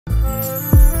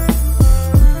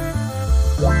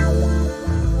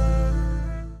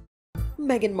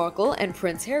Meghan Markle and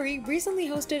Prince Harry recently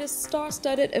hosted a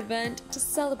star-studded event to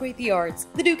celebrate the arts.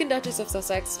 The Duke and Duchess of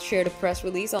Sussex shared a press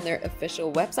release on their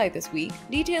official website this week,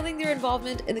 detailing their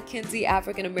involvement in the Kinsey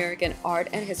African American Art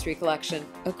and History Collection.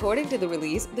 According to the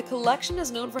release, the collection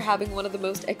is known for having one of the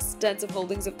most extensive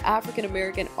holdings of African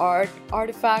American art,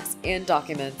 artifacts, and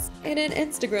documents. In an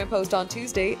Instagram post on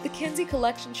Tuesday, the Kinsey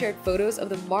collection shared photos of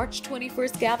the March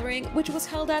 21st gathering, which was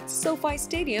held at SoFi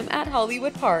Stadium at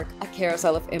Hollywood Park. A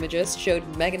carousel of images showed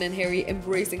Meghan and Harry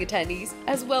embracing attendees,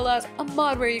 as well as a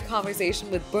moderated conversation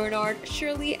with Bernard,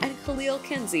 Shirley, and Khalil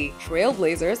Kinsey,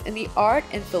 trailblazers in the art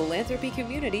and philanthropy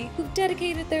community who've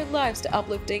dedicated their lives to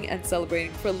uplifting and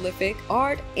celebrating prolific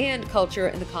art and culture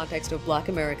in the context of Black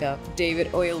America.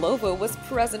 David Oyelowo was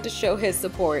present to show his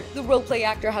support. The role-play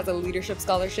actor has a leadership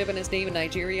scholarship in his name in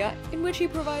Nigeria, in which he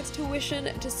provides tuition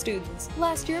to students.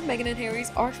 Last year, Meghan and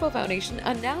Harry's Archwell Foundation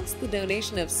announced the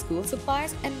donation of school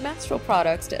supplies and menstrual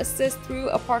products to assist through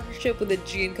a partnership with the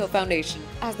G&Co Foundation.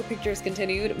 As the pictures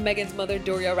continued, Meghan's mother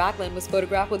Doria Ragland was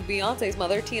photographed with Beyoncé's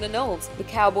mother Knowles. The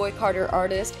Cowboy Carter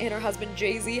artist and her husband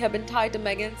Jay-Z have been tied to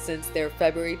Meghan since their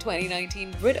February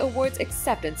 2019 Brit Awards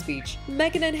acceptance speech.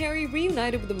 Meghan and Harry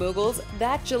reunited with the moguls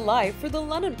that July for the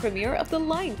London premiere of The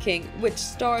Lion King, which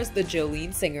stars the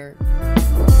Jolene singer.